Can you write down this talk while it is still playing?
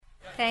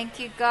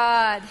Thank you,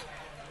 God.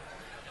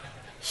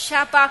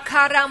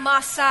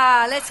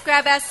 Shabakaramasa. Let's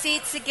grab our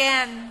seats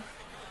again.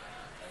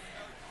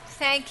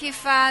 Thank you,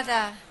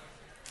 Father.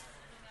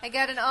 I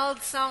got an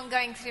old song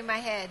going through my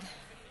head.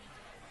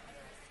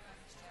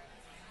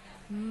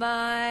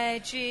 My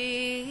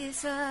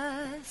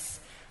Jesus,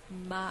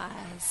 my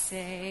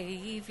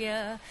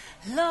Savior,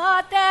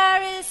 Lord,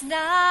 there is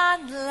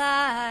none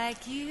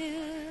like you.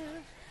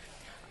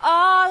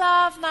 All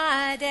of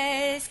my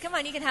days, come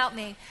on, you can help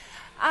me.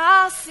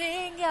 I'll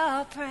sing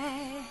your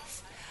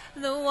praise,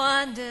 the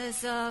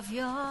wonders of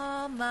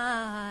your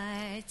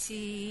mighty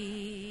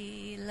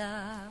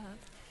love.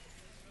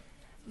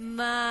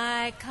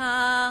 My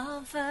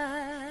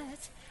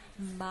comfort,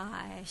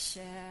 my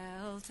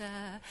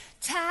shelter,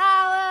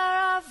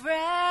 tower of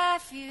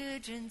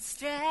refuge and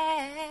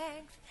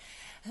strength,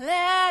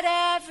 let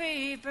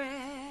every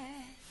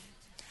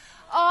breath,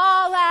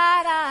 all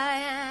that I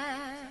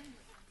am,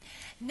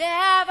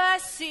 never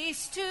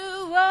cease to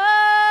worship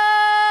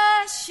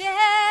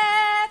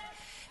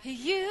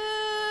you.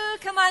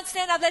 Come on,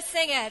 stand up, let's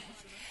sing it.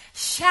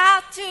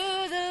 Shout to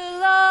the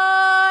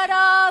Lord,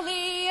 all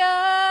the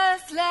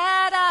earth,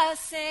 let us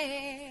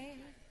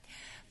sing.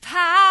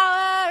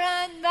 Power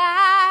and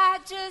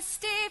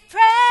majesty,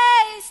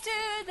 praise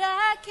to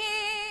the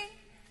King.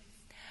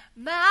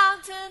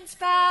 Mountains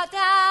bow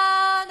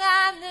down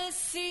and the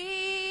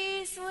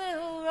seas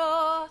will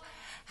roar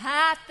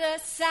at the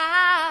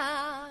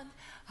sound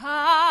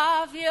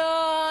of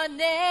your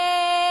name.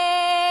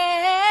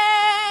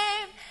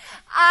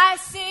 I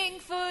sing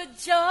for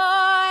joy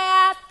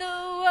at the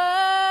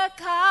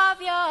work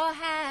of your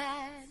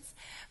hands.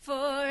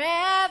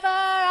 Forever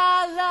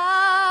I'll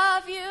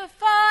love you,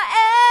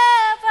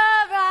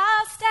 forever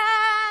I'll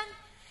stand.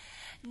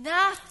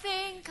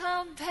 Nothing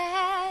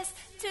compares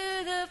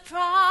to the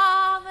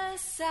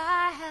promise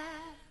I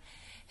have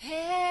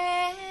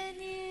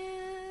in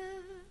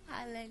you.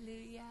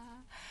 Hallelujah.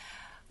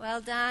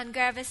 Well done.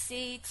 Grab a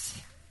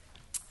seat.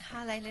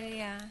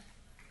 Hallelujah.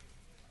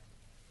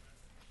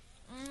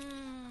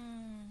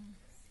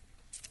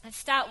 And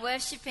start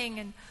worshiping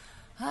and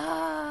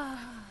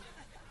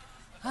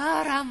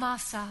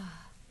Ramasa.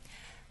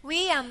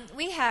 We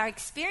are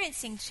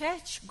experiencing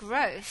church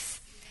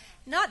growth,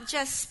 not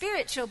just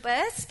spiritual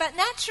births, but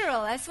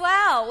natural as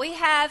well. We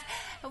have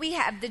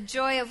the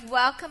joy of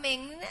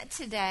welcoming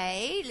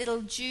today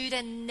little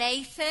Judah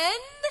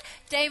Nathan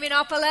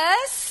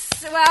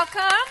Damianopoulos.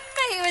 Welcome.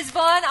 He was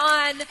born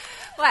on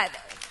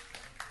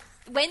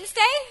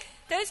Wednesday,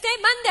 Thursday,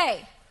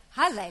 Monday.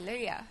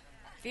 Hallelujah.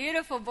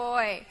 Beautiful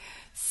boy.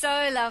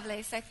 So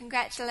lovely. So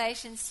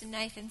congratulations to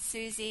Nathan,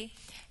 Susie.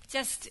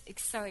 Just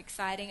so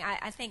exciting.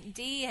 I think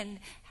Dee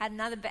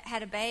had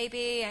a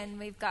baby, and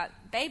we've got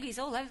babies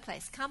all over the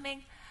place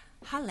coming.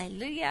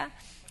 Hallelujah.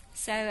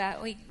 So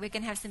we're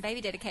going to have some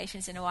baby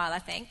dedications in a while, I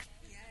think.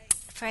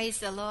 Praise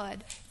the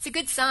Lord. It's a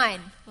good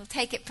sign. We'll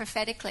take it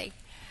prophetically.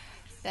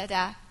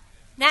 That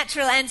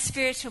natural and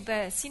spiritual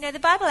births. You know, the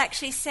Bible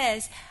actually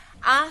says,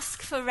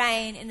 ask for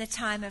rain in the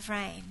time of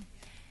rain,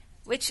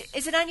 which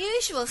is an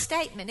unusual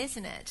statement,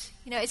 isn't it?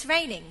 You know, it's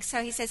raining,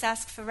 so he says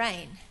ask for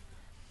rain.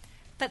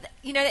 But,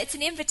 you know, it's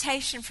an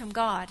invitation from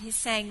God. He's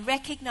saying,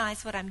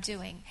 recognize what I'm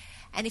doing.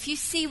 And if you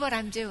see what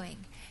I'm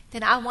doing,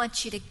 then I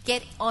want you to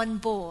get on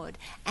board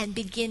and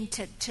begin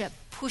to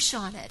push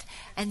on it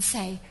and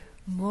say,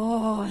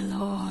 more,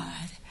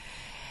 Lord.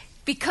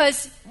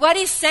 Because what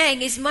he's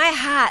saying is my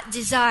heart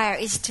desire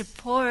is to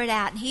pour it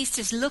out, and he's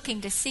just looking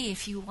to see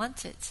if you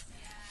want it.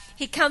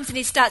 He comes and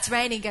he starts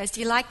raining, goes, do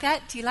you like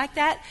that? Do you like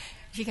that?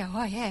 You go,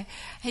 oh yeah.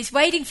 He's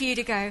waiting for you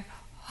to go,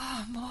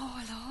 oh,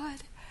 more,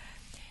 Lord.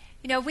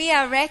 You know, we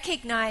are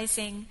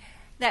recognizing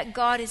that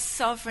God is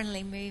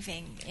sovereignly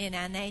moving in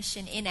our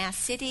nation, in our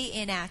city,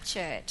 in our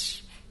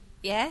church.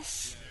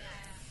 Yes?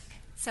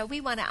 So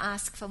we want to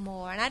ask for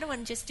more. And I don't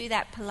want to just do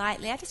that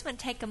politely. I just want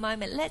to take a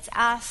moment. Let's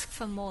ask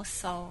for more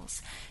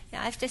souls.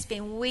 Now, I've just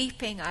been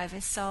weeping over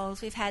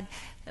souls. We've had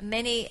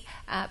many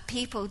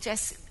people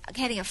just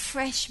getting a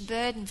fresh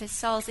burden for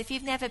souls. If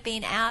you've never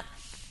been out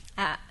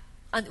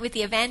with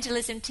the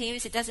evangelism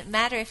teams, it doesn't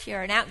matter if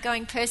you're an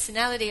outgoing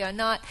personality or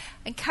not.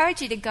 I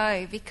encourage you to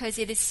go, because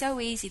it is so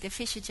easy. The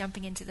fish are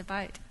jumping into the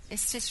boat.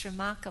 It's just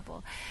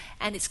remarkable,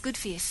 and it's good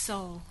for your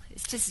soul.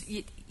 It's just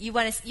you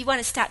want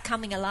to start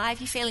coming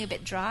alive. You're feeling a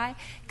bit dry.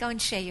 Go and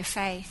share your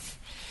faith.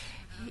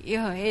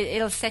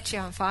 It'll set you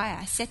on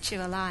fire, set you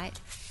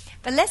alight.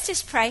 But let's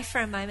just pray for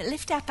a moment.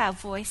 Lift up our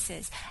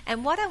voices,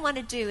 and what I want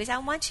to do is I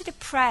want you to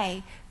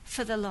pray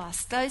for the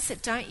lost, those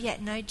that don't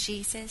yet know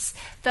Jesus,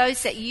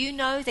 those that you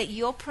know that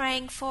you're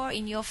praying for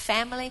in your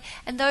family,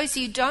 and those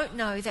you don't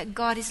know that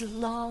God is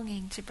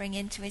longing to bring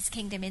into his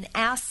kingdom in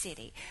our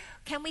city.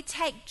 Can we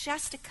take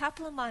just a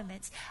couple of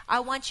moments? I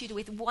want you to,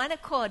 with one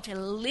accord, to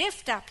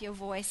lift up your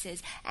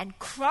voices and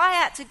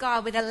cry out to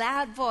God with a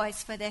loud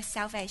voice for their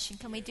salvation.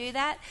 Can we do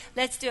that?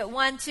 Let's do it.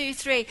 1, 2,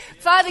 3.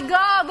 Father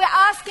God, we're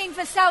asking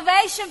for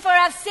salvation for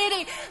our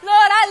city.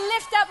 Lord, I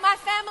lift up my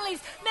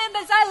family's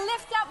members. I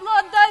lift up,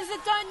 Lord, those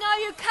that don't know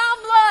you. Come,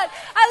 Lord.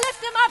 I lift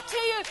them up to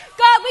you.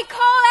 God, we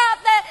call out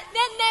their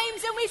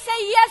names and we say,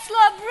 yes,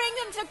 Lord, bring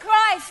them to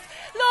Christ.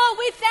 Lord,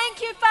 we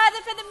thank you,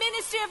 Father, for the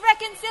ministry of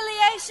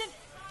reconciliation.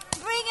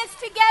 Bring us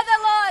together,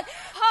 Lord.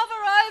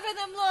 Hover over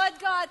them, Lord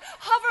God.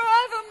 Hover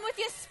over them with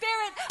your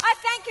spirit. I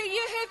thank you,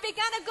 you who've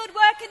begun a good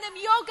work in them,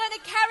 you're going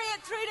to carry it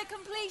through to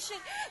completion.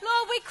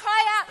 Lord, we cry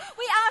out.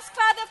 We ask,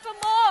 Father, for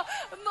more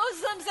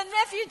Muslims and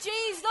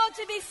refugees, Lord,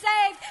 to be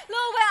saved.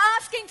 Lord, we're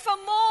asking for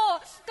more.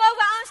 God,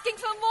 we're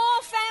asking for more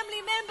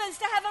family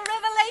members to have a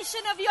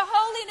revelation of your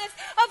holiness,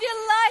 of your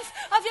life,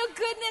 of your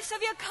goodness,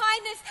 of your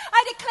kindness. I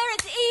declare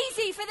it's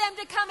easy for them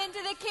to come into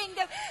the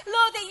kingdom.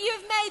 Lord, that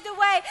you've made the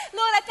way.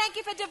 Lord, I thank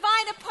you for divine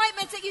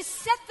appointments, that you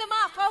set them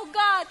up, oh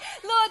God.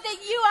 Lord, that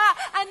you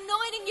are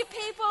anointing your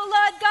people,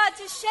 Lord God,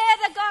 to share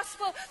the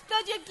gospel.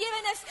 God, you've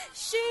given us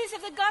shoes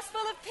of the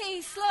gospel of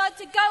peace, Lord,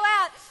 to go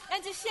out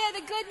and to share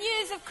the good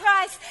news of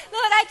Christ.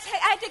 Lord,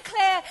 I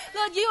declare,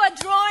 Lord, you are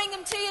drawing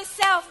them to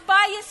yourself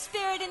by your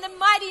Spirit in the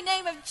mighty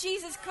name of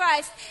Jesus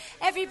Christ.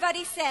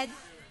 Everybody said,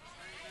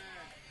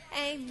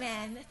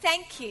 Amen.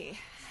 Thank you.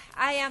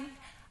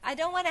 I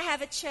don't want to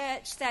have a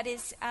church that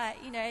is,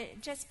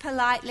 just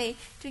politely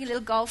doing a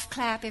little golf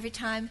clap every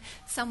time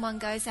someone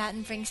goes out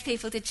and brings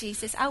people to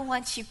Jesus. I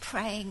want you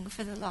praying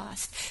for the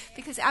lost,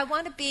 because I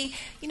want to be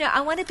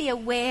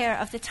aware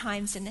of the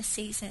times and the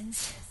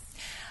seasons.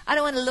 I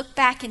don't want to look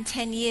back in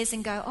 10 years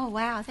and go, oh,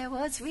 wow, there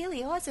was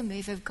a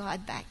move of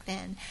God back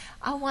then.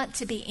 I want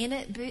to be in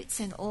it, boots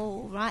and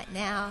all, right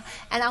now,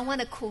 and I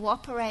want to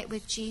cooperate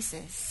with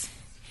Jesus.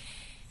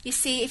 You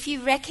see, if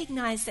you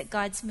recognize that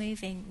God's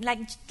moving,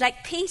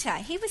 like Peter,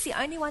 he was the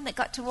only one that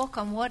got to walk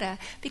on water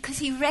because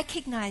he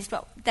recognized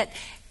that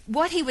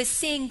what he was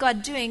seeing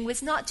God doing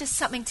was not just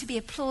something to be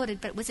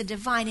applauded, but it was a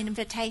divine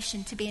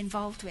invitation to be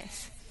involved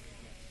with.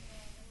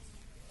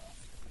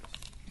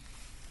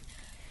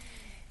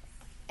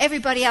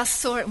 Everybody else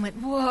saw it and went,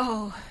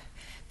 whoa.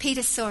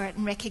 Peter saw it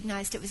and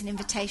recognized it was an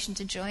invitation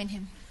to join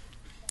him.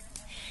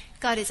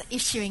 God is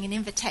issuing an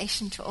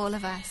invitation to all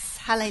of us,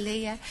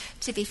 hallelujah,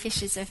 to be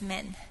fishers of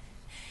men.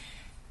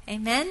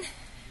 Amen?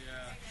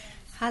 Yeah.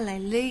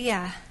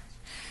 Hallelujah.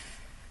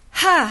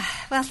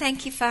 Well,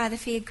 thank you, Father,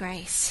 for your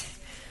grace.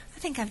 I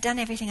think I've done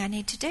everything I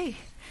need to do.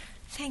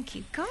 Thank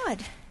you,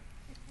 God.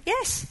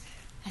 Yes,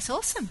 that's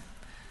awesome.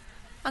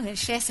 I'm going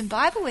to share some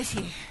Bible with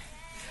you.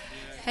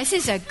 This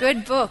is a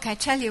good book, I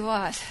tell you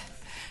what.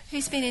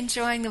 Who's been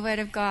enjoying the Word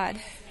of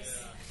God?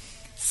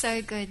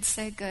 So good,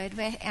 so good.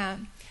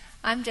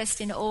 I'm just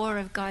in awe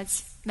of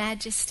God's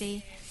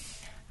majesty.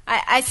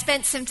 I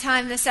spent some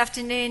time this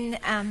afternoon.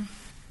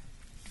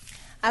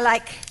 I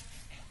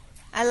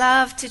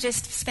love to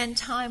just spend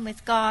time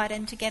with God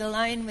and to get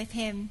alone with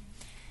Him,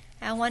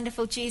 our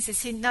wonderful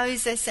Jesus who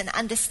knows us and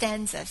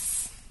understands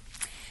us.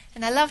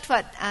 And I loved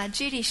what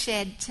Judy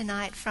shared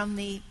tonight from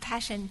the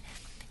Passion,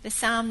 the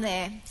Psalm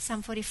there,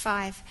 Psalm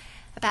 45,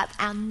 about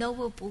our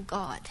knowable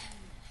God.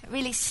 It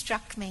really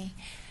struck me.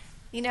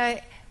 You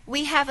know,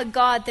 we have a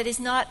God that is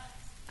not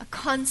a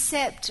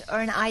concept or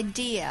an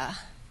idea,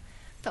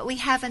 but we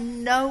have a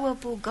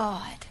knowable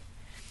God.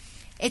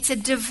 It's a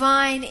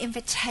divine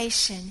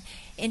invitation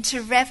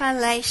into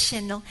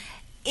revelational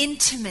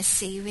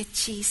intimacy with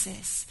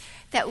Jesus,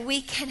 that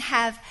we can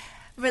have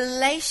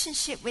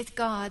relationship with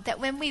God, that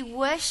when we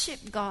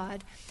worship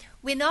God,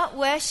 we're not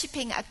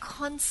worshiping a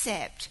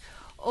concept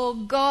or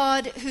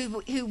God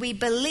who we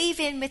believe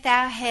in with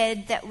our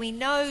head, that we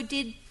know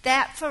did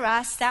that for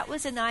us, that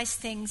was a nice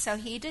thing, so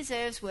he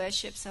deserves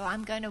worship, so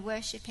I'm going to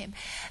worship him.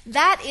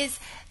 That is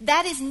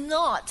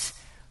not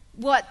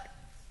what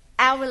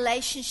our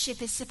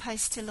relationship is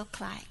supposed to look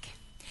like.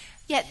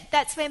 Yet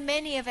that's where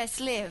many of us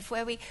live,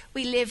 where we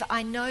live,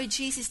 I know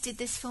Jesus did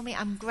this for me,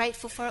 I'm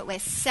grateful for it, we're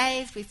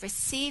saved, we've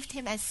received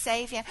him as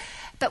Savior,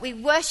 but we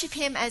worship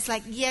him as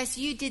like, yes,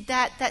 you did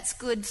that, that's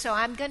good, so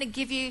I'm going to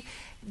give you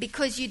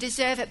because you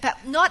deserve it,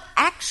 but not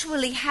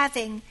actually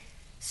having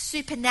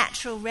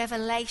supernatural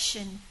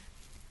revelation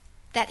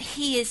that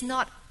he is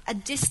not a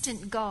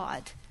distant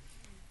God,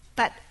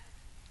 but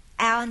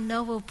our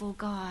knowable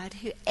God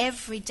who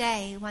every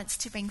day wants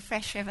to bring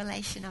fresh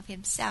revelation of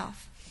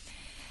himself.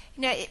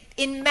 You know,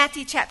 in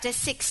Matthew chapter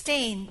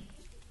 16,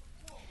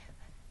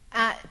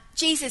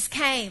 Jesus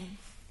came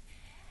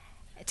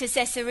to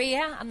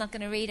Caesarea. I'm not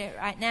going to read it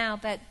right now,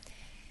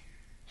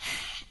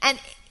 and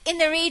in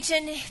the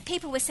region,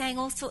 people were saying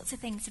all sorts of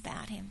things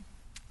about him.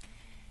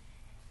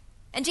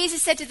 And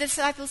Jesus said to the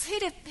disciples, who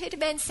do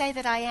men say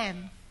that I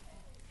am?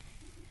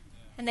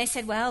 And they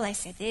said, well, they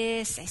say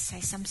this,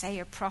 some say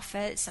you're a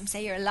prophet, some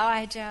say you're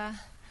Elijah.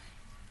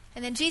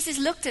 And then Jesus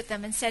looked at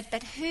them and said,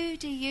 but who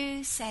do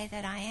you say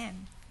that I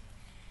am?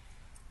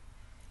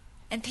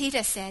 And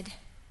Peter said,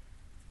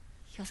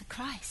 you're the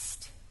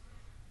Christ.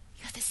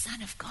 You're the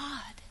Son of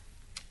God.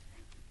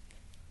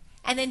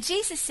 And then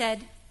Jesus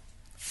said,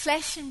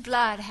 flesh and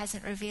blood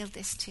hasn't revealed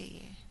this to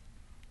you,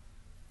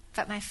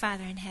 but my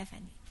Father in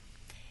heaven.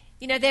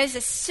 You know, there's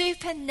a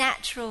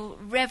supernatural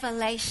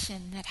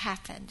revelation that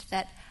happened,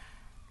 that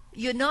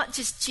you're not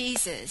just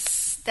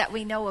Jesus that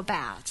we know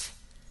about.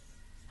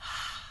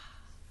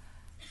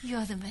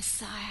 You're the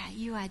Messiah.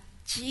 You are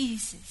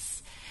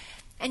Jesus.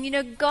 And you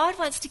know, God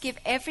wants to give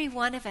every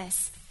one of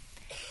us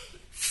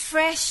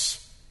fresh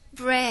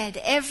bread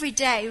every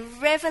day,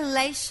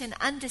 revelation,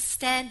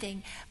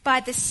 understanding by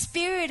the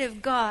Spirit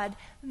of God,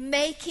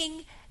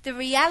 making the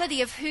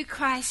reality of who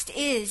Christ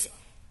is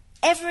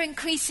ever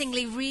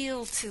increasingly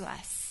real to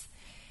us.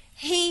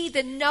 He,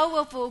 the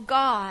knowable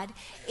God,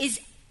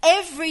 is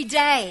every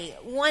day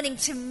wanting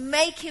to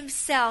make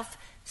himself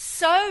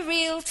so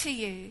real to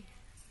you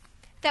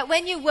that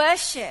when you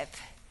worship,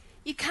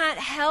 you can't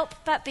help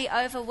but be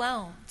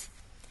overwhelmed.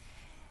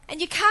 And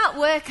you can't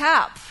work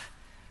up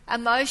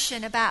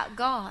emotion about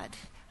God.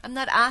 I'm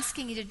not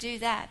asking you to do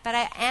that, but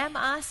I am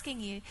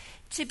asking you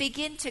to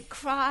begin to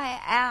cry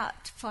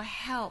out for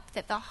help,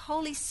 that the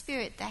Holy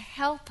Spirit, the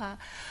helper,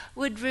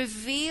 would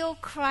reveal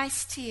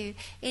Christ to you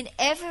in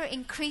ever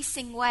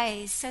increasing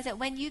ways, so that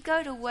when you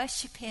go to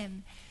worship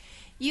him,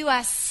 you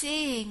are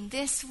seeing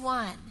this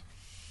one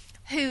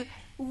who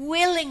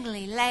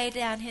willingly laid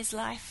down his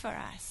life for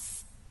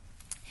us.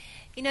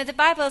 You know, the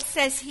Bible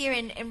says here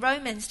in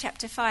Romans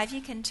chapter 5,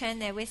 you can turn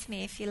there with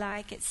me if you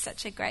like, it's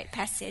such a great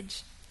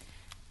passage.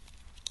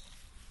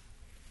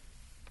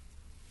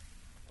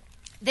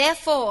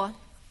 Therefore,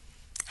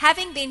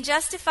 having been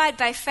justified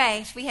by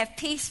faith, we have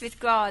peace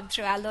with God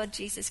through our Lord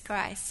Jesus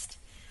Christ.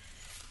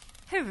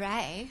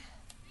 Hooray!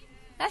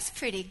 That's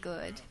pretty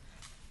good.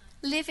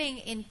 Living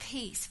in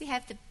peace. We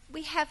have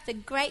the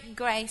great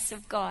grace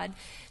of God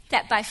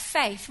that by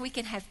faith we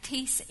can have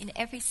peace in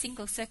every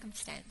single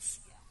circumstance.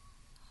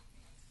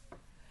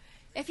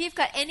 If you've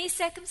got any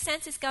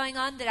circumstances going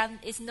on that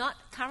is not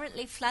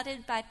currently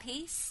flooded by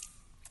peace,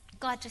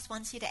 God just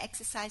wants you to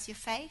exercise your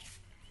faith.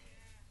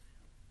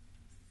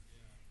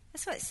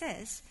 That's what it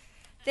says.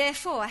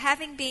 Therefore,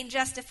 having been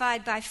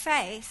justified by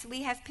faith,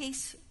 we have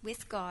peace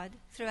with God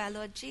through our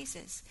Lord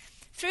Jesus,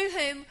 through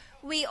whom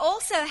we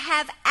also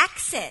have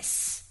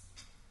access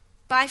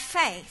by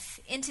faith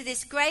into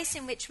this grace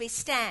in which we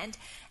stand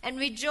and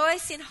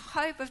rejoice in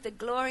hope of the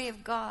glory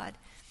of God.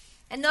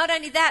 And not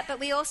only that, but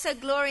we also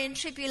glory in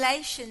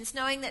tribulations,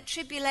 knowing that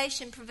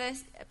tribulation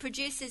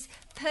produces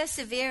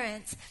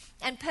perseverance,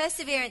 and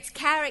perseverance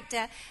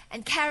character,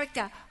 and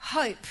character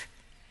hope.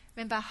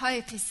 Remember,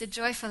 hope is the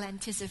joyful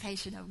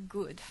anticipation of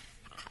good.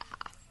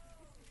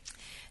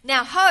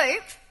 Now,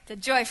 hope, the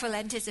joyful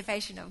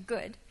anticipation of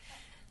good,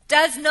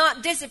 does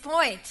not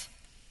disappoint,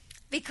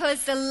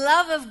 because the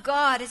love of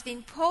God has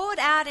been poured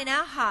out in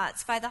our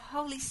hearts by the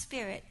Holy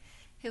Spirit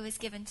who was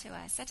given to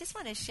us. I just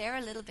want to share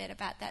a little bit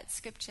about that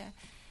scripture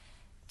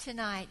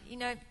tonight. You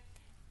know,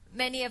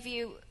 many of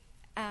you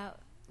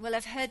will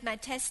have heard my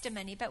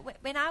testimony, but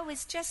when I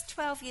was just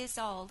 12 years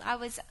old, I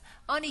was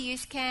on a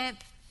youth camp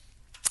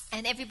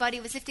and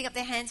everybody was lifting up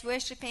their hands,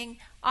 worshiping.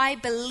 I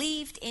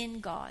believed in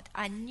God.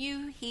 I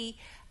knew he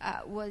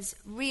was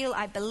real.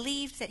 I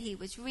believed that he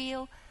was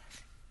real,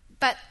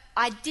 but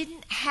I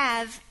didn't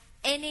have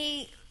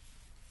any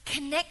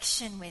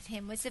connection with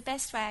him, was the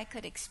best way I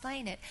could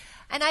explain it.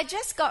 And I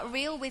just got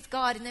real with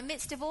God in the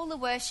midst of all the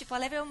worship,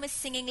 while everyone was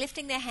singing,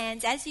 lifting their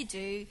hands, as you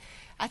do.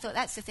 I thought,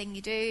 that's the thing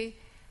you do.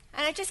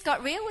 And I just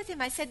got real with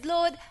him. I said,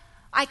 Lord,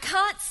 I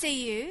can't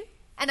see you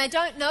and I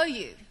don't know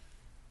you.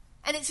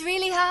 And it's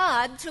really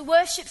hard to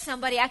worship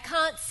somebody I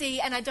can't see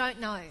and I don't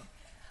know.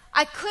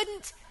 I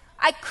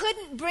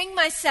couldn't bring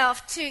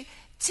myself to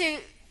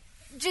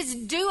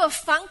just do a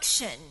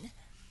function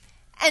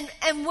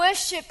and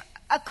worship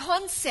a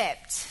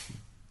concept.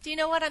 Do you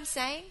know what I'm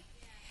saying?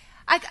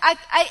 As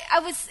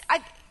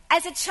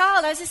a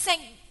child, I was just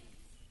saying,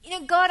 you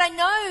know, God, I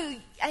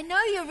know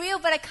you're real,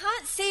 but I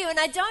can't see you and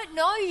I don't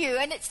know you.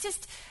 And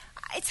it's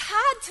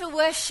hard to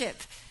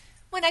worship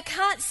when I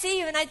can't see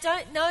you and I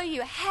don't know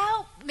you.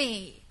 Help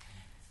me.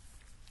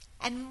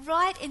 And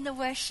right in the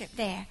worship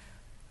there,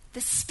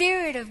 the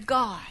Spirit of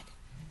God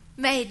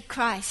made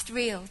Christ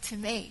real to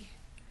me.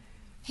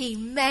 He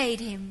made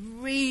him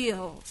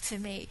real to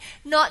me.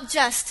 Not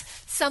just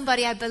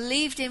somebody I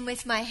believed in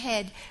with my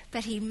head,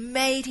 but he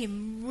made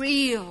him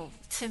real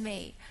to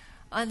me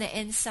on the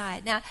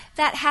inside. Now,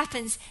 that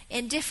happens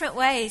in different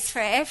ways for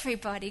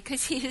everybody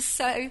because he is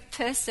so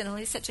personal.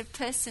 He's such a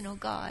personal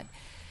God.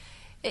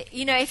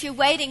 You know, if you're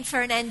waiting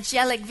for an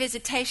angelic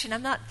visitation,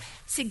 I'm not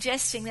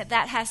suggesting that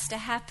has to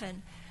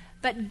happen.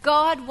 But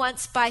God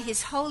wants by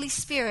his Holy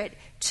Spirit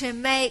to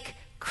make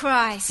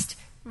Christ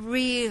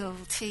real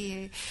to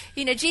you.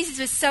 You know, Jesus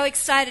was so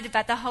excited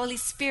about the Holy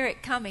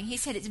Spirit coming. He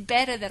said, it's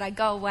better that I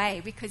go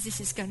away because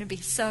this is going to be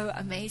so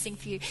amazing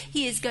for you.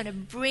 He is going to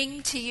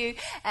bring to you,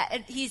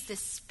 he's the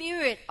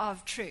Spirit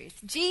of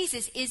truth.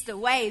 Jesus is the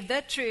way,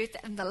 the truth,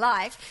 and the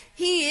life.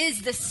 He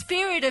is the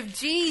Spirit of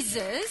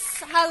Jesus.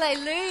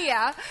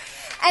 Hallelujah.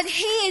 and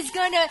he is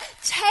going to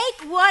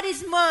take what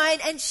is mine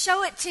and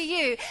show it to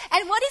you.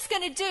 And what he's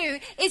going to do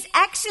is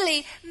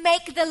actually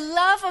make the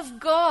love of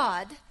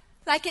God,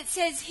 like it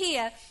says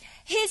here,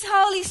 his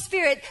Holy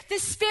Spirit, the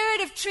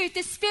Spirit of truth,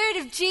 the Spirit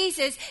of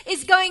Jesus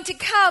is going to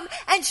come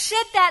and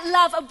shed that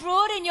love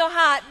abroad in your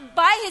heart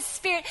by his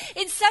Spirit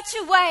in such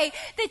a way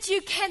that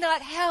you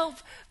cannot help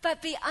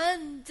but be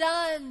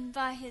undone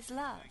by his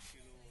love.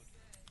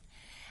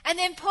 And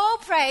then Paul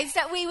prays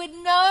that we would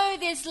know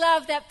this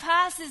love that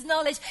passes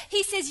knowledge.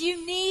 He says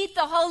you need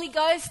the Holy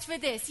Ghost for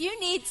this. You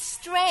need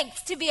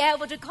strength to be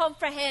able to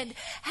comprehend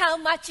how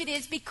much it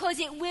is, because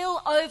it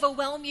will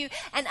overwhelm you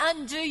and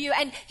undo you.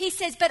 And he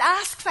says, but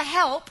ask for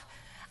help.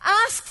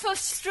 Ask for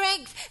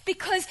strength,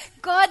 because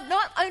God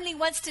not only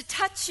wants to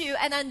touch you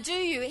and undo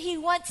you, he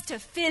wants to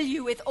fill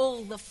you with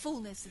all the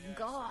fullness of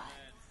God.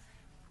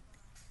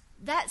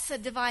 That's a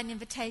divine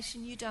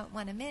invitation you don't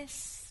want to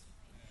miss.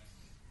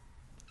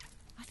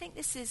 I think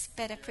this is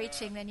better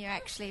preaching than you're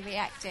actually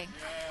reacting.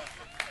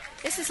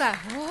 This is like,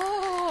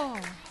 whoa,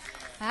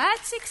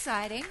 that's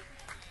exciting.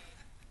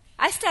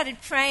 I started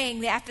praying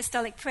the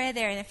apostolic prayer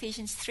there in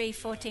Ephesians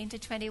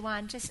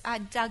 3:14-21. I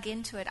dug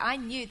into it. I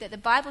knew that the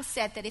Bible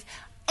said that if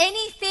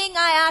anything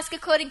I ask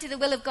according to the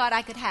will of God,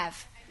 I could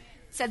have.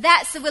 So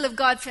that's the will of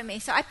God for me.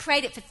 So I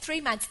prayed it for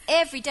 3 months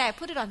every day. I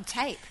put it on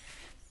tape.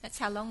 That's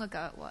how long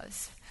ago it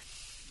was.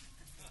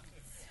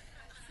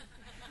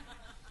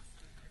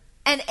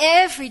 And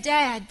every day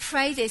I'd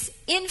pray this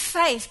in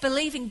faith,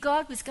 believing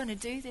God was going to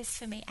do this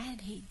for me.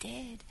 And he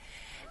did.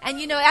 And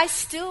you know, I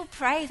still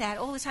pray that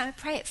all the time. I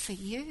pray it for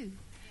you.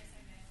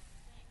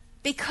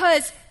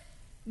 Because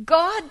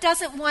God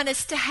doesn't want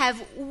us to have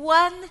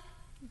one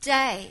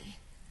day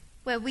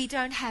where we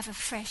don't have a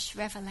fresh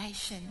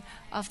revelation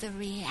of the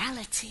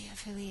reality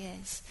of who he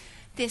is.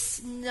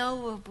 This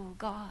knowable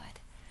God.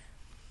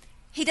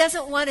 He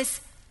doesn't want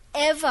us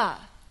ever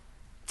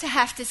to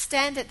have to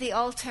stand at the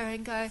altar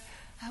and go,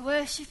 I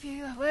worship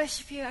you,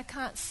 I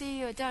can't see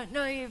you, I don't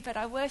know you, but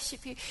I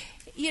worship you.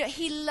 You know,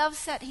 he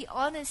loves that, he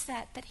honors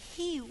that, but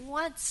he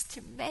wants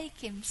to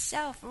make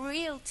himself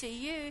real to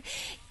you.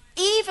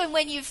 Even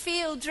when you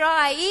feel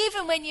dry,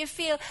 even when you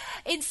feel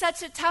in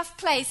such a tough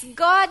place,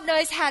 God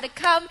knows how to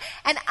come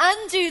and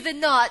undo the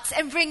knots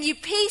and bring you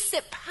peace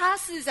that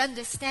passes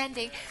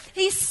understanding.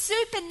 He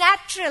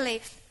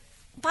supernaturally,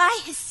 by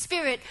his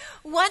Spirit,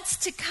 wants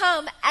to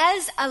come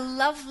as a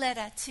love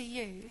letter to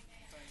you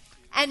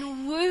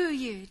and woo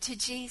you to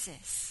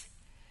Jesus.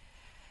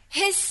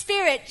 His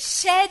Spirit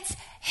sheds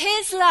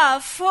his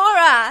love for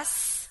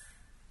us.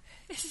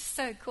 This is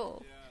so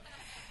cool.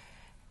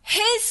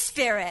 His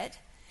Spirit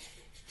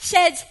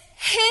sheds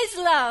his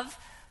love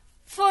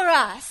for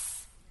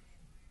us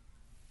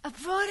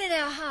abroad in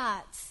our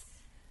hearts,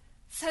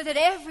 so that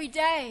every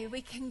day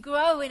we can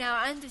grow in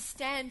our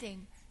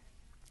understanding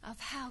of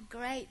how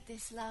great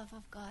this love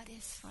of God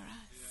is for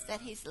us,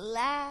 that he's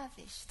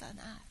lavished on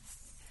us.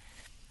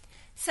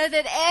 So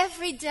that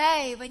every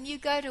day when you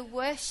go to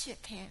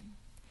worship him,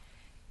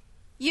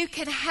 you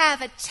can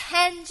have a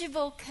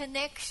tangible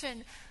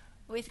connection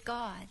with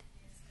God.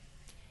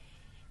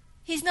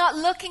 He's not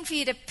looking for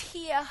you to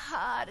peer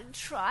hard and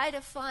try to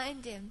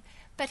find him,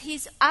 but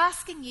he's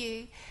asking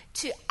you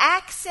to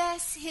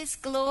access his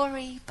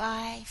glory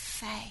by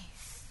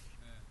faith.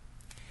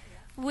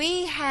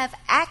 We have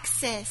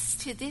access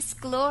to this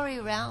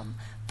glory realm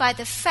by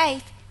the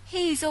faith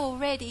he's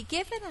already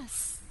given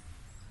us.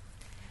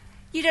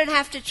 You don't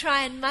have to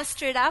try and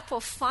muster it up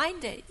or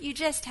find it. You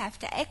just have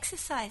to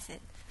exercise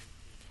it.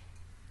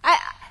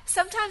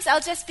 Sometimes I'll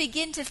just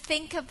begin to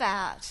think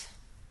about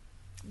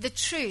the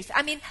truth.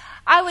 I mean,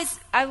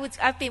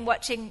 I've been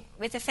watching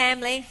with a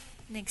family,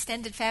 an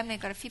extended family. I've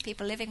got a few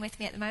people living with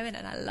me at the moment,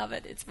 and I love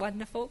it. It's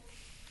wonderful.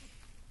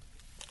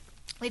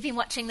 We've been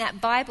watching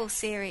that Bible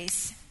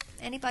series.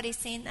 Anybody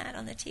seen that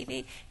on the TV?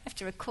 You have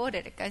to record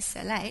it. It goes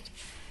so late.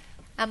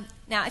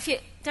 Now, if you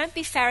don't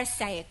be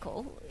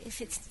Pharisaical,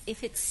 if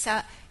it's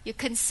you're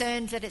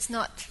concerned that it's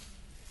not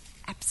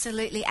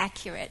absolutely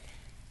accurate,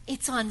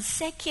 it's on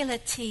secular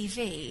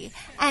TV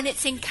and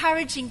it's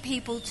encouraging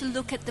people to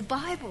look at the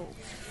Bible.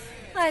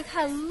 Like,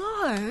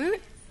 hello,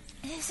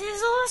 this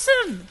is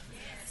awesome.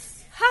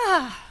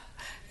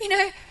 You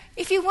know,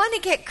 if you want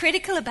to get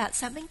critical about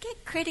something,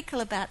 get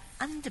critical about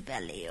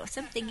underbelly or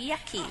something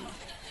yucky.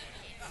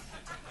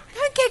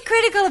 Don't get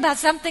critical about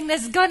something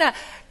that's going to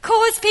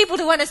cause people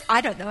to want to...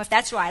 I don't know if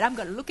that's right. I'm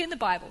going to look in the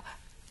Bible.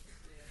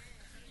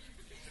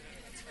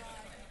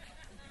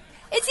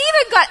 It's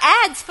even got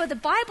ads for the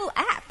Bible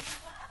app.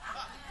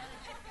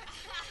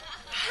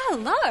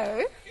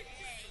 Hello.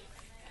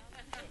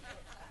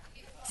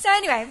 So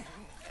anyway,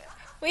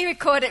 we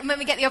record it, and when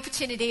we get the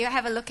opportunity, you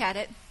have a look at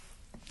it.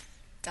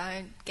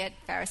 Don't get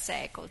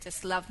Pharisaical.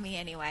 Just love me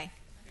anyway.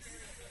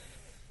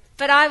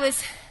 But I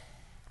was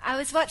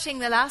watching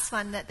the last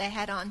one that they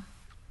had on,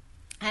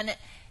 and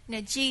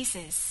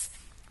Jesus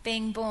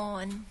being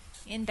born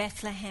in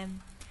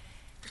Bethlehem,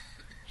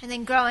 and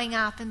then growing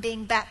up and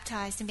being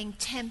baptized and being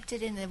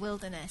tempted in the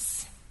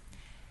wilderness,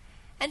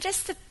 and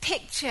just the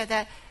picture,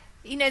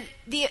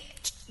 the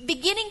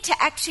beginning to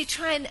actually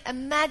try and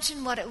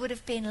imagine what it would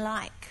have been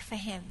like for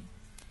him.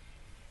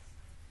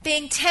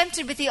 Being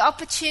tempted with the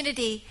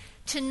opportunity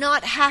to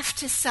not have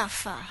to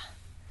suffer.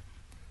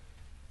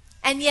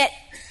 And yet,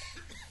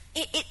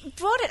 it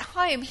brought it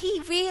home.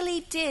 He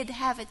really did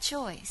have a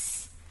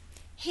choice.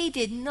 He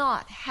did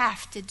not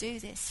have to do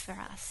this for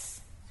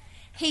us.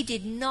 He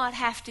did not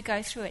have to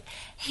go through it.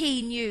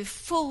 He knew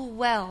full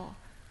well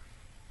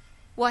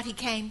what he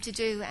came to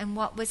do and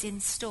what was in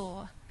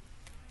store.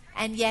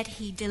 And yet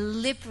he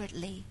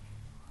deliberately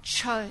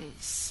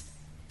chose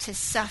to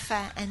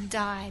suffer and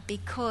die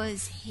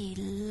because he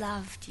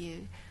loved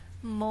you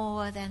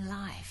more than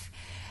life.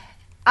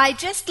 I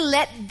just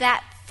let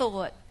that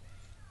thought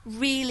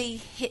really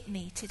hit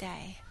me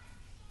today.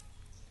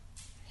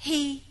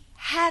 He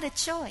had a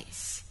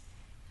choice.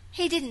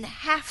 He didn't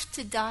have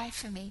to die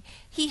for me.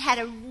 He had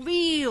a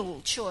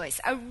real choice,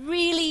 a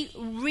really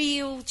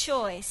real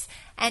choice.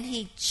 And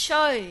he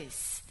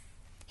chose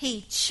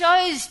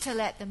to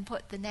let them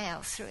put the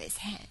nails through his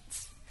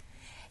hands.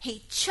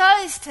 He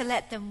chose to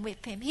let them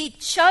whip him. He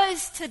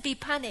chose to be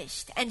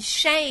punished and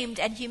shamed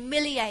and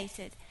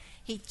humiliated.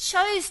 He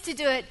chose to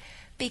do it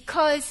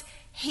because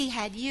he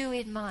had you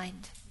in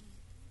mind.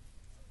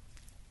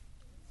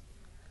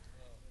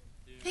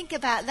 Think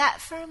about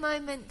that for a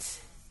moment.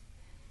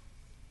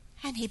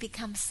 And he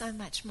becomes so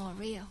much more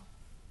real.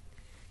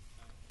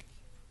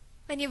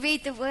 When you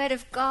read the Word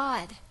of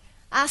God,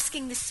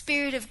 asking the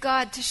Spirit of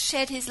God to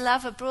shed his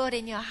love abroad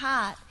in your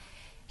heart,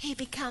 he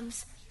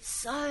becomes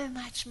so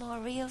much more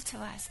real to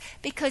us.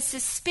 Because the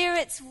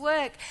Spirit's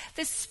work,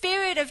 the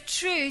Spirit of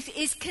truth,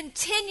 is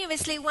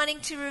continuously wanting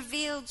to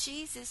reveal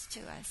Jesus to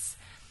us.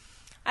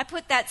 I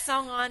put that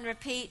song on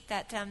repeat,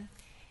 that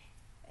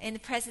In the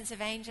Presence of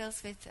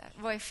Angels with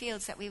Roy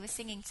Fields that we were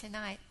singing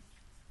tonight.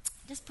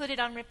 Just put it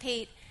on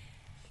repeat.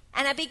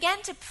 And I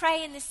began to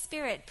pray in the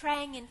Spirit,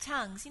 praying in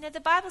tongues. You know,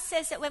 the Bible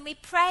says that when we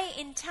pray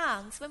in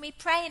tongues, when we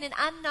pray in an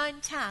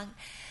unknown tongue,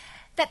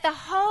 that the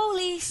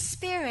Holy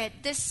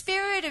Spirit, the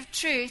Spirit of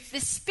truth,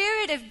 the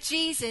Spirit of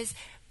Jesus,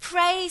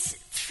 prays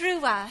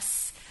through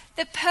us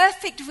the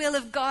perfect will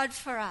of God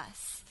for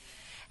us.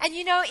 And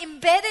you know,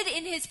 embedded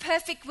in his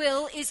perfect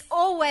will is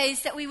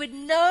always that we would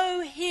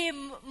know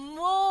him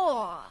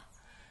more.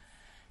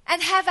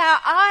 And have our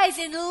eyes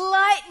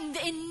enlightened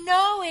in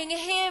knowing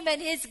him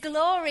and his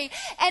glory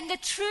and the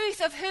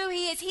truth of who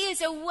he is. He is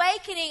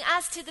awakening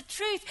us to the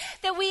truth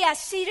that we are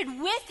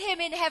seated with him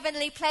in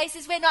heavenly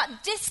places. We're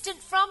not distant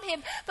from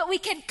him, but we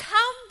can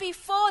come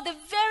before the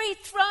very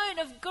throne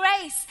of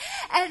grace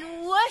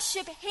and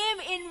worship him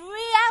in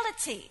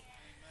reality.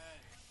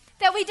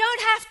 That we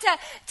don't have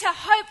to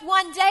hope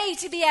one day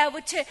to be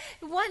able to,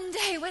 one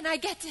day when I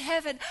get to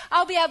heaven,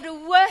 I'll be able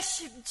to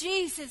worship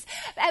Jesus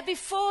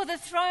before the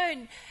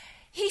throne.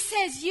 He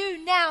says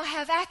you now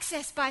have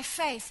access by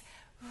faith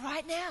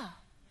right now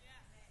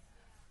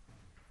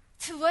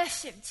to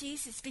worship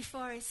Jesus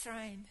before his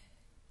throne.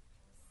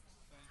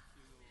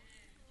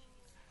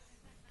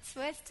 It's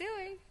worth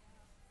doing.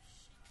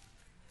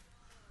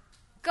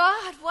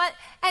 God, what,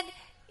 and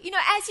you know,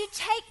 as you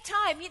take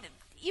time,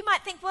 you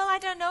might think, well, I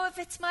don't know if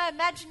it's my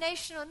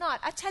imagination or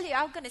not. I tell you,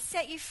 I'm going to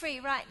set you free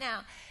right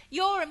now.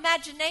 Your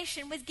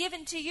imagination was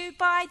given to you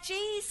by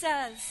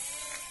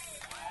Jesus.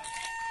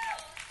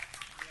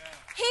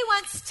 He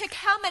wants to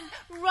come and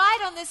write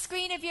on the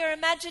screen of your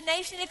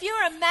imagination. If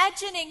you're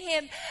imagining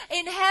him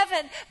in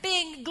heaven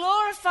being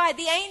glorified,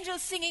 the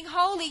angels singing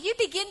holy, you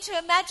begin to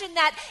imagine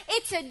that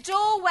it's a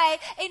doorway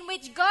in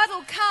which God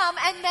will come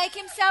and make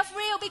himself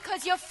real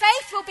because your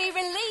faith will be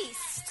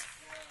released.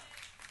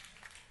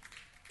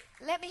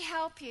 Let me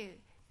help you.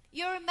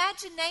 Your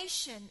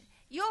imagination,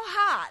 your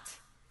heart,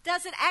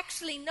 doesn't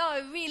actually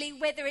know really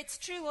whether it's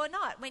true or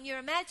not when you're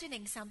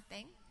imagining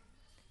something,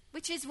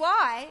 which is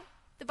why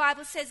the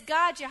Bible says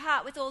guard your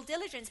heart with all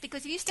diligence,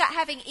 because if you start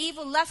having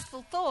evil,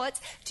 lustful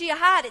thoughts to your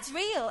heart, it's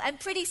real, and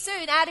pretty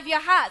soon out of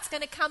your heart's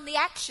going to come the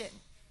action.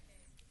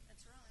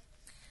 That's right.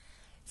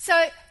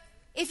 So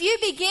if you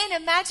begin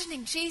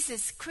imagining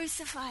Jesus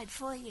crucified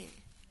for you,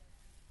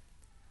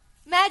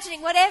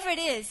 imagining whatever it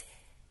is,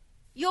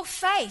 your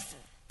faith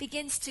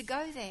begins to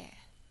go there.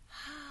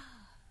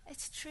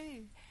 It's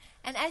true.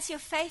 And as your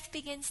faith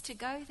begins to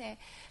go there,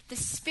 the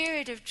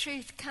Spirit of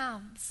truth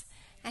comes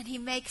and he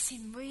makes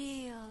him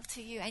real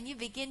to you. And you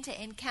begin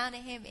to encounter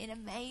him in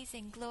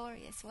amazing,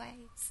 glorious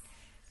ways.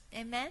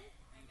 Amen?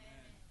 Amen.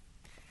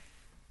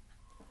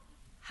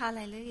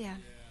 Hallelujah. Yeah.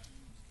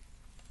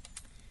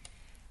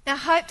 Now,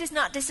 hope does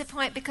not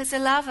disappoint because the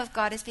love of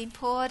God has been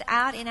poured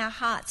out in our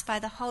hearts by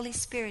the Holy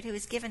Spirit who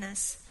is given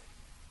us.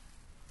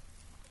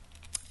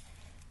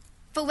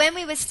 For when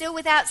we were still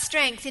without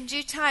strength, in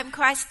due time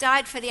Christ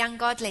died for the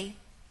ungodly.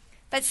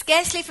 But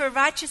scarcely for a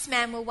righteous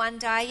man will one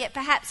die, yet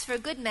perhaps for a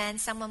good man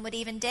someone would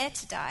even dare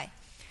to die.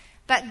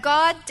 But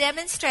God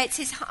demonstrates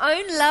his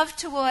own love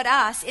toward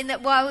us in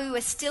that while we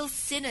were still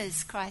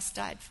sinners, Christ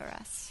died for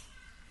us.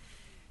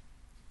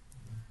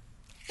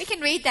 We can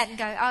read that and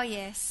go, oh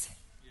yes.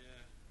 Yeah.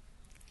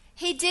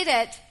 He did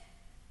it.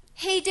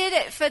 He did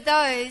it for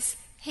those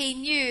he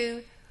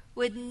knew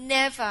would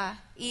never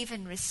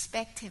even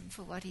respect him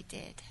for what he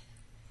did.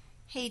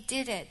 He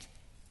did it.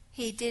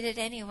 He did it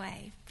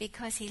anyway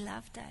because he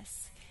loved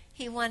us.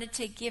 He wanted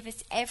to give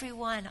us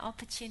everyone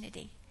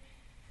opportunity.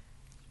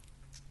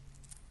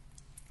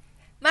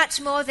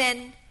 Much more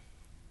than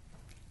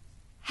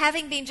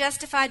having been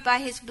justified by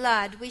his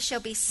blood, we shall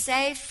be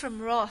saved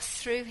from wrath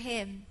through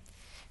him.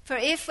 For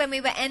if when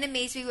we were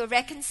enemies we were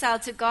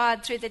reconciled to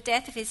God through the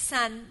death of his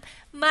Son,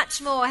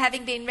 much more,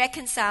 having been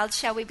reconciled,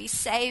 shall we be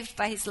saved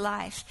by his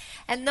life.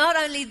 And not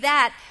only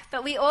that,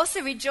 but we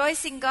also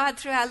rejoice in God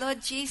through our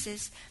Lord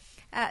Jesus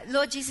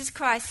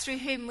Christ, through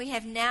whom we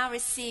have now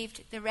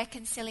received the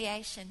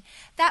reconciliation.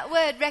 That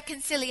word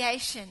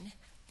reconciliation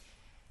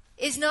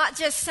is not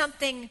just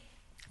something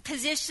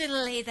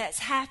positionally that's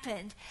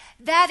happened.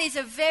 That is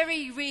a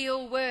very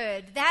real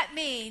word. That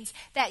means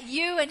that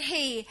you and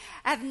he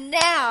have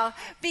now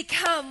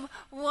become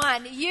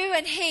one. You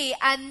and he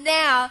are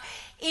now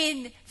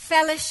in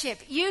fellowship.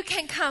 You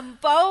can come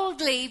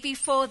boldly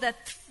before the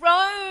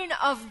throne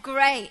of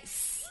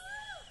grace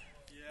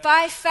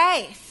by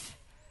faith.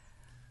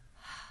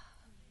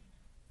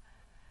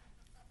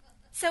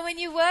 So when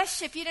you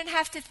worship, you don't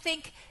have to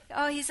think,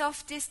 oh, he's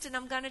off distant,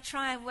 I'm going to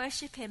try and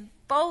worship him.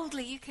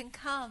 Boldly you can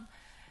come.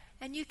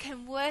 And you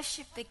can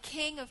worship the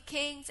King of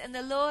Kings and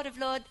the Lord of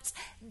Lords.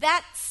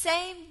 That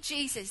same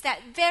Jesus,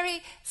 that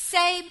very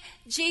same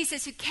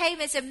Jesus who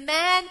came as a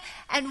man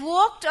and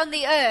walked on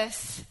the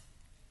earth,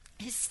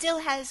 who still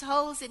has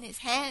holes in his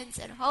hands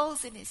and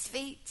holes in his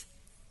feet.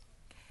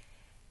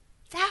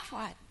 That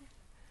one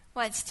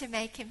wants to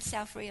make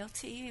himself real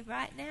to you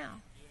right now.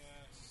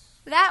 Yes.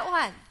 That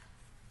one.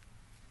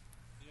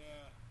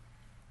 Yeah.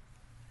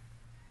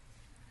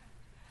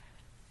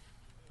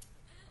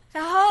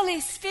 The Holy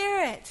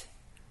Spirit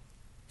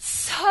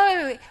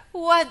so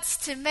wants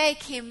to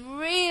make him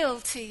real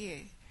to you.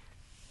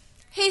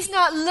 He's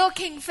not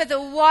looking for the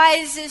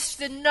wisest,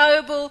 the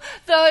noble,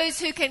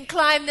 those who can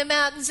climb the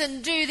mountains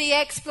and do the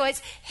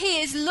exploits. He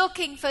is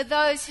looking for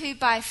those who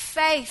by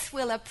faith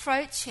will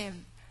approach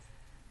him.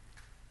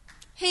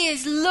 He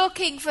is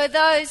looking for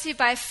those who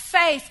by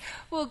faith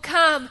will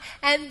come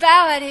and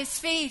bow at his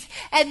feet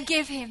and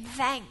give him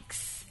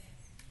thanks.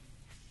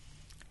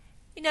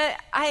 You know,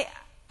 I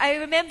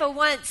remember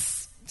once,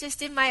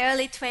 just in my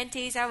early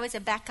 20s, I was a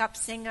backup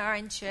singer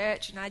in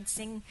church, and I'd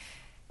sing,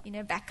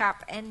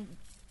 backup. And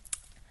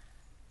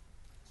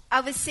I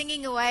was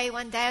singing away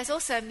one day. I was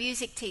also a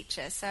music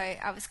teacher, so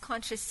I was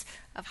conscious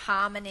of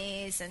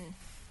harmonies and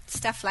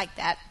stuff like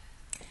that.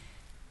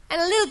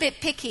 And a little bit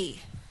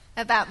picky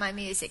about my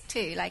music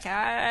too. Like,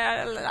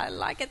 I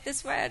like it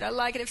this way, I don't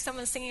like it if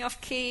someone's singing off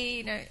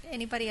key.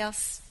 Anybody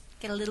else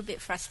get a little bit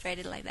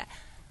frustrated like that?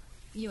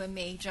 You and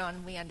me,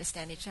 John, we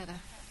understand each other.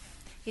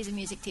 He's a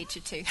music teacher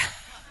too.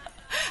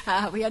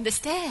 We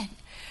understand.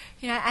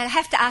 I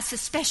have to ask for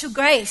special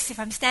grace if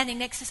I'm standing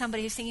next to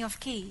somebody who's singing off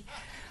key.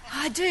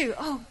 I do.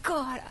 Oh,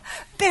 God.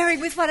 Bearing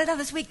with one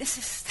another's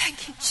weaknesses.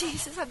 Thank you,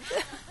 Jesus. I'm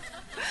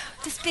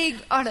just being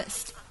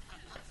honest.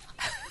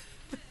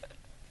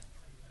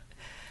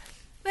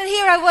 But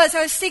here I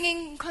was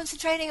singing,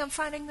 concentrating on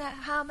finding that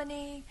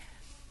harmony.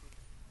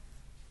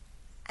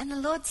 And the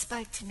Lord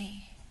spoke to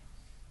me.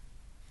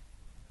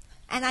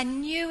 And I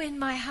knew in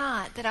my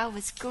heart that I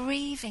was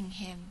grieving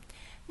him.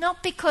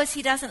 Not because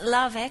he doesn't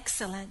love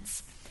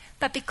excellence,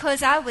 but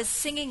because I was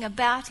singing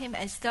about him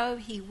as though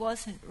he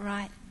wasn't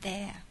right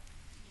there.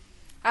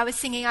 I was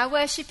singing, I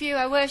worship you,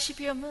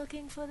 I'm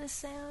looking for the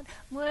sound.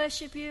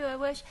 Worship you, I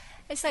worship.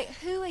 It's like,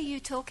 who are you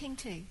talking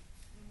to?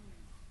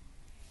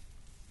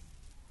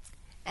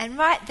 And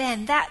right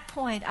then, that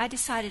point, I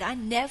decided I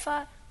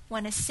never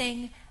want to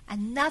sing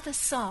another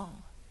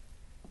song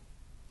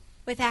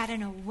without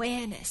an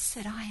awareness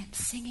that I am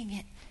singing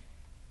it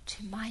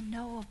to my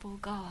knowable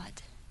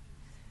God.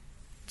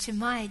 To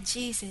my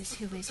Jesus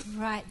who is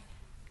right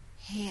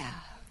here.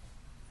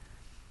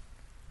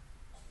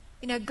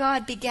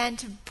 God began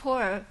to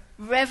pour a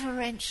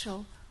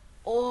reverential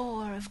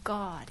awe of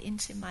God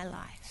into my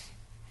life.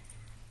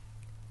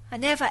 I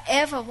never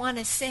ever want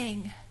to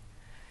sing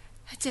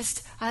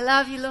I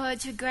love you,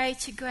 Lord, you're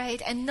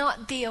great, and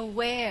not be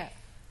aware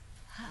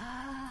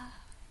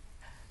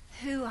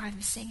who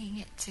I'm singing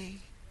it to.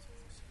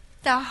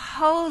 The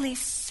Holy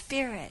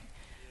Spirit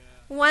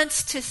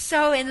wants to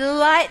so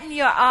enlighten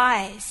your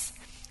eyes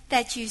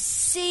that you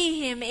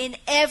see him in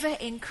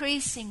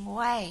ever-increasing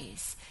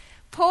ways.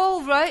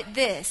 Paul wrote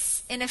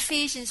this in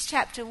Ephesians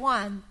chapter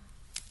 1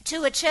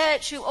 to a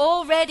church who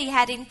already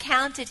had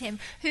encountered him,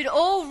 who'd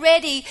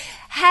already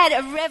had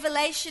a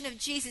revelation of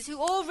Jesus, who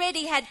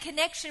already had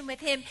connection with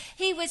him.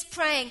 He was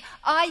praying,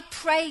 I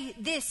pray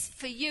this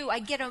for you. I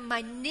get on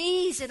my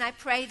knees and I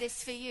pray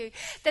this for you,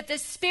 that the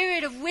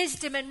spirit of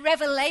wisdom and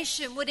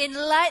revelation would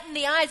enlighten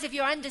the eyes of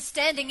your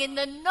understanding in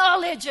the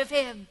knowledge of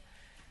him.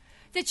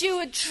 That you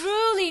would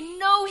truly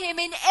know him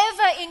in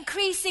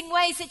ever-increasing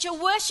ways, that your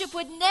worship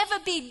would never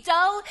be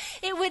dull,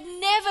 it would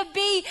never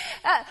be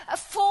a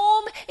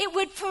form, it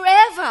would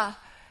forever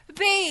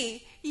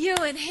be you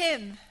and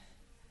him.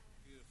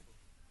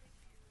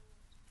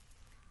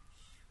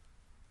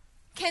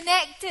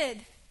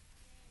 connected,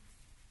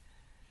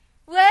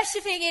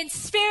 worshipping in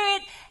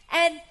spirit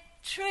and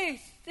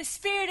truth. The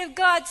Spirit of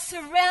God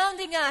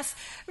surrounding us,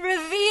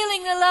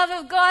 revealing the love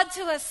of God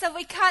to us so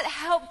we can't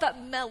help but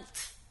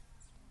melt.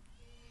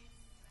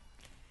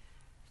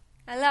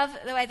 I love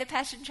the way the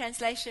Passion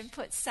Translation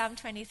puts Psalm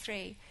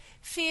 23.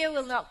 Fear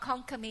will not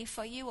conquer me,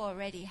 for you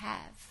already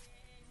have.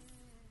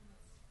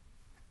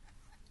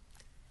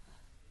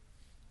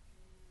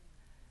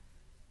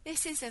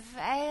 This is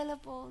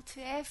available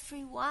to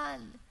every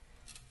one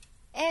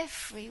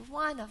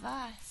of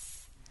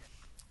us.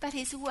 But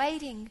He's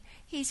waiting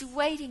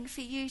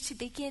for you to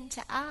begin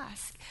to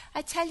ask.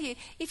 I tell you,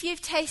 if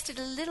you've tasted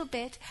a little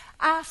bit,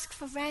 ask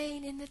for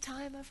rain in the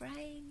time of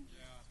rain. Yeah.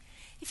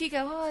 If you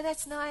go, oh,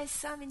 that's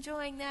nice, I'm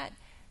enjoying that,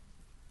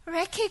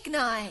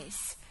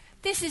 recognize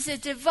this is a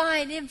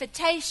divine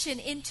invitation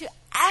into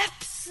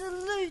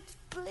absolute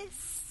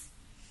bliss.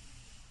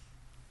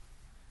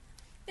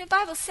 The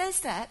Bible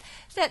says that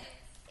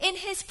in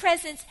His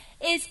presence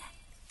is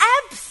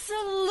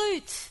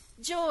absolute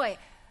joy.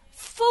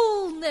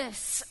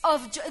 Fullness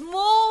of joy,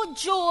 more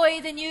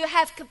joy than you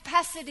have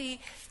capacity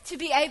to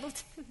be able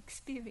to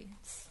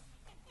experience.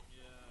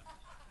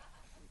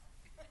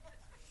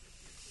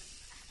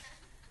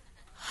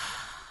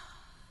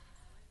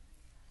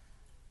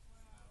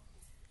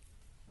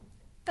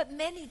 But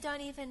many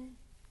don't even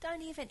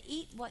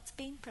eat what's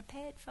been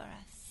prepared for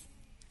us.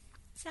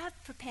 So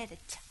I've prepared a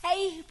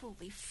table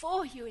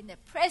before you in the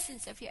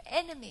presence of your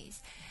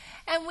enemies,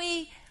 and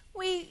we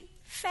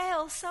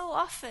fail so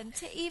often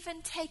to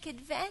even take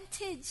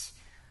advantage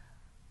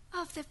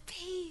of the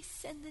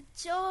peace and the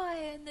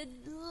joy and the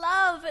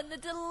love and the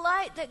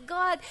delight that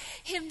God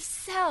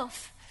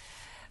Himself,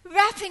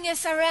 wrapping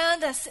us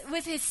around us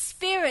with His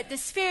Spirit, the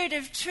Spirit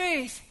of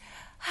truth,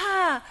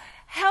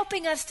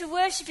 helping us to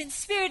worship in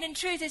spirit and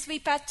truth as we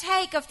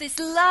partake of this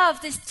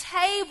love, this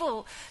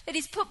table that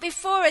is put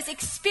before us,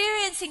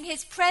 experiencing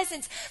His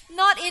presence,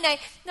 not in a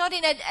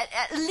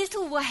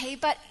little way,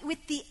 but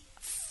with the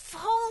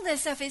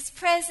fullness of His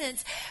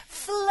presence,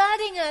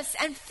 flooding us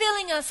and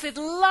filling us with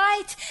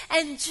light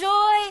and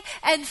joy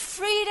and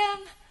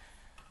freedom.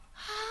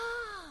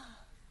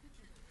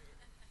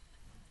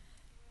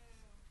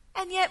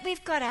 And yet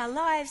we've got our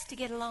lives to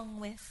get along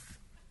with.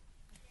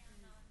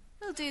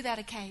 We'll do that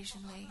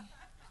occasionally.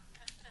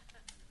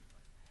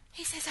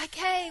 He says, I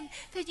came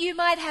that you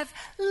might have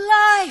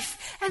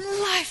life and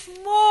life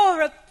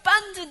more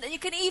abundant than you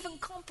can even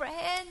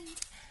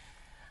comprehend.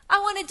 I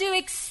want to do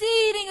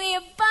exceedingly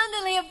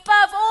abundantly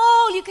above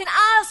all you can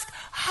ask,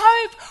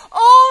 hope,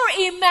 or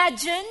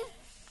imagine.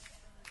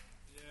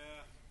 Yeah.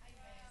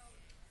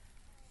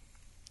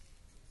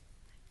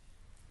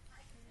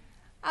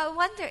 I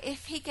wonder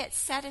if He gets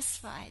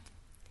satisfied.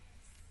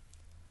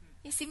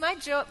 You see,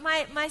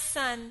 my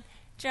son,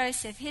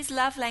 Joseph, his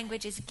love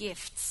language is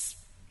gifts.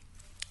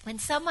 When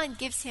someone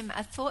gives him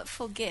a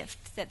thoughtful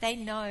gift that they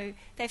know,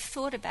 they've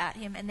thought about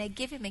him, and they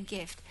give him a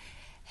gift,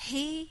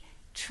 he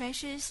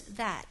treasures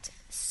that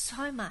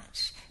so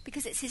much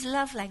because it's his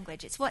love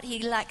language. It's what he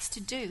likes to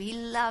do. He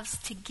loves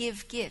to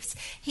give gifts.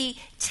 He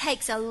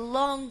takes a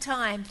long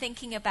time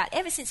thinking about,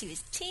 ever since he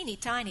was teeny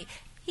tiny,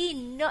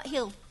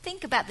 he'll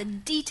think about the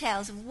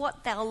details of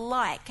what they'll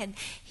like, and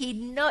he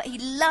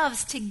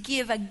loves to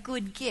give a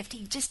good gift.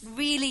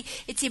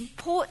 It's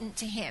important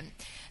to him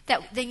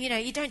that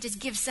you don't just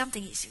give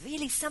something, it's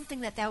really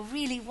something that they'll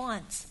really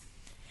want.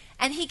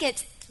 And he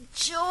gets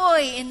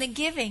joy in the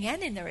giving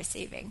and in the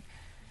receiving.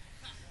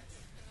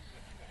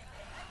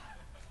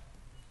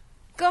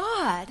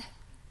 God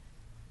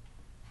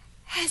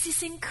has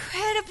this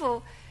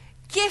incredible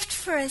gift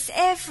for us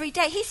every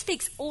day. He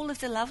speaks all of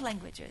the love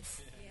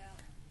languages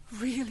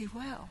really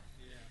well.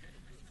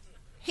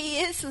 He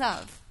is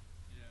love.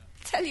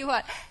 Tell you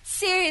what,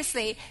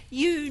 seriously,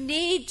 you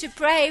need to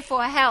pray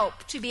for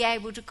help to be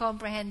able to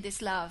comprehend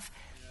this love,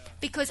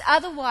 because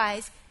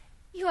otherwise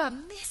you are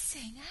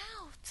missing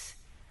out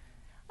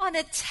on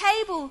a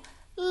table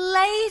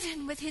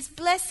laden with His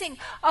blessing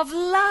of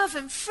love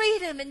and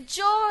freedom and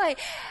joy,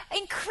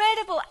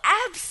 incredible,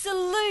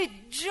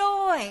 absolute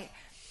joy.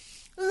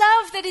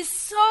 Love that is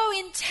so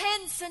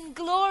intense and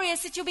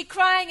glorious that you'll be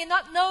crying and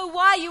not know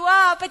why you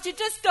are, but you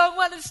just don't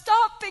want to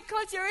stop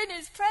because you're in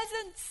His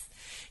presence.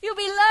 You'll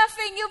be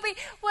laughing,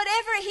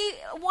 whatever He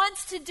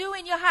wants to do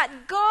in your heart.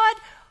 God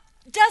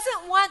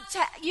doesn't want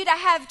you to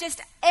have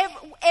just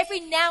every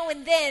now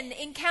and then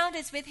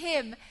encounters with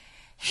Him.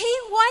 He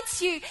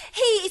wants you,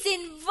 He is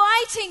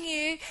inviting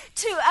you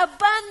to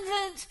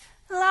abundant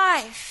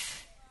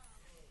life.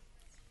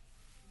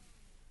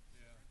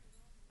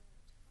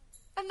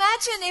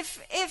 Imagine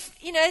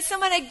if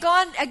someone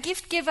a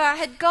gift giver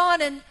had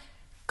gone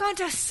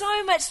to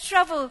so much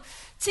trouble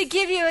to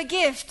give you a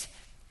gift,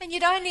 and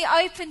you'd only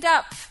opened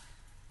up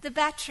the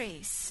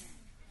batteries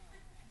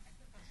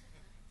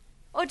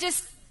or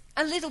just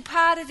a little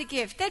part of the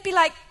gift. They'd be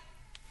like,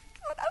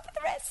 open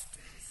the rest.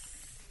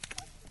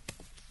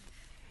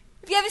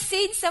 Have you ever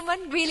seen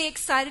someone really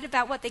excited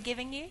about what they're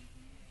giving you?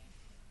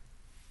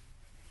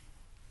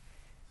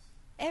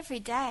 Every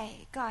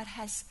day, God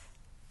has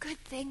good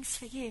things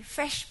for you,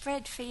 fresh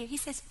bread for you. He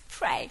says,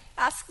 pray,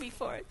 ask me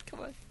for it. Come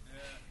on.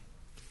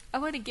 I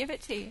want to give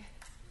it to you.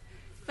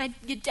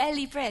 Your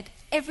daily bread.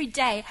 Every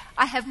day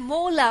I have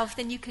more love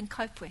than you can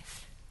cope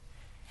with.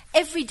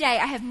 Every day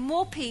I have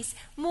more peace,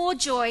 more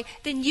joy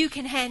than you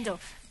can handle.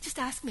 Just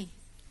ask me.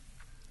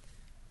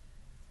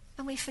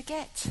 And we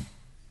forget.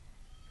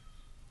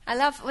 I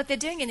love what they're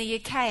doing in the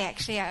UK,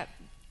 actually.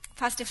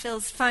 Pastor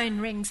Phil's phone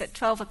rings at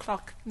 12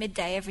 o'clock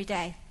midday every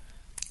day.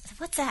 I said,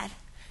 what's that?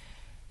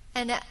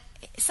 And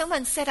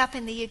someone set up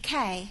in the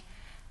UK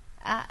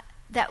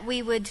that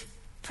we would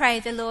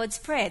pray the Lord's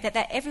Prayer,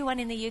 that everyone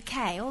in the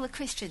UK, all the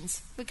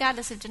Christians,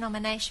 regardless of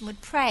denomination,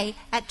 would pray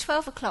at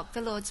 12 o'clock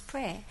the Lord's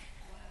Prayer.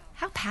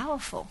 How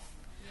powerful.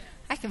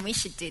 I reckon we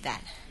should do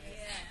that.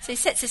 So he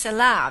sets this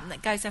alarm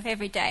that goes off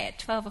every day at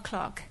 12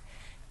 o'clock,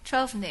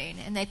 12 noon,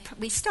 and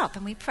we stop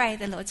and we pray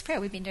the Lord's Prayer.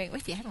 We've been doing it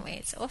with you, haven't we?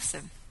 It's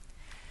awesome.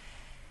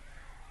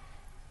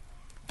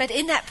 But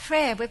in that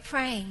prayer, we're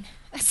praying.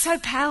 It's so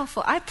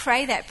powerful. I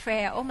pray that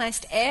prayer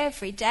almost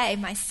every day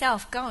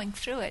myself, going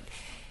through it.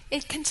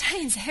 It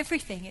contains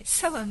everything. It's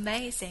so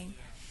amazing.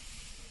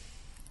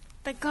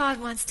 But God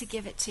wants to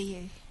give it to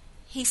you.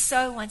 He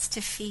so wants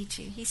to feed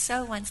you. He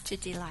so wants to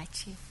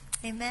delight you.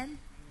 Amen?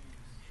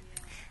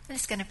 I'm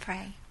just going to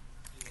pray.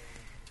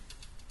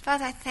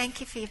 Father, I thank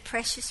you for your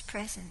precious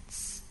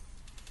presence.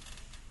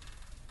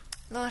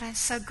 Lord, I'm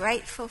so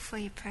grateful for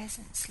your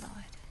presence,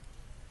 Lord.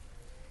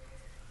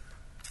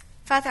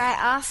 Father, I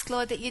ask,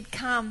 Lord, that you'd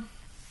come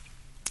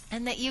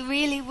and that you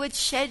really would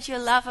shed your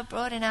love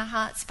abroad in our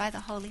hearts by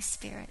the Holy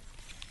Spirit.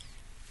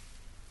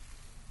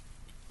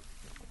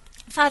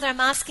 Father, I'm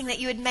asking that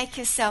you would make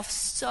yourself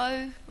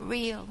so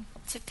real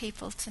to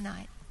people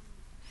tonight.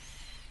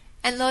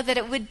 And Lord,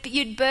 that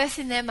you'd birth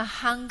in them a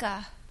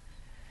hunger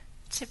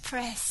to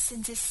press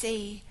and to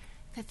see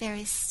that there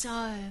is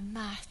so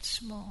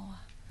much more.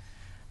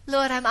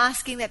 Lord, I'm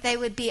asking that they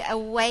would be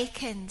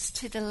awakened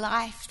to the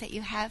life that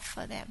you have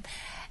for them,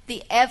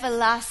 the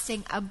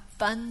everlasting,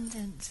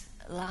 abundant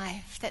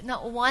life, that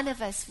not one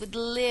of us would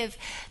live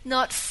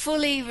not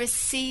fully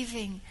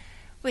receiving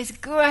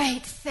with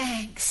great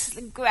thanks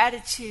and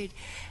gratitude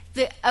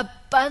the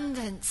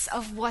abundance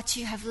of what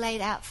you have laid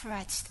out for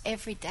us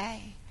every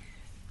day.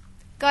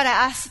 God, I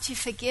ask that you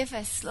forgive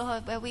us,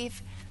 Lord, where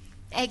we've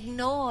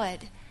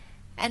ignored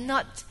and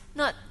not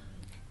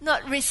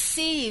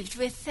received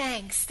with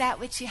thanks that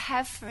which you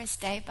have for us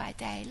day by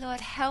day.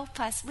 Lord, help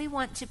us. We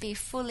want to be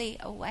fully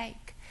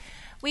awake.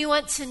 We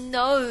want to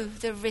know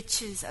the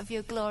riches of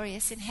your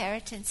glorious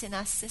inheritance in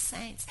us, the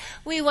saints.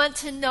 We want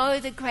to know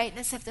the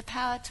greatness of the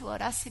power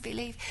toward us who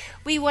believe.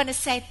 We want to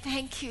say,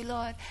 thank you,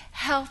 Lord.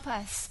 Help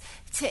us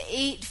to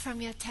eat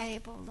from your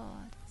table,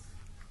 Lord.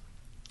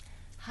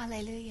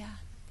 Hallelujah.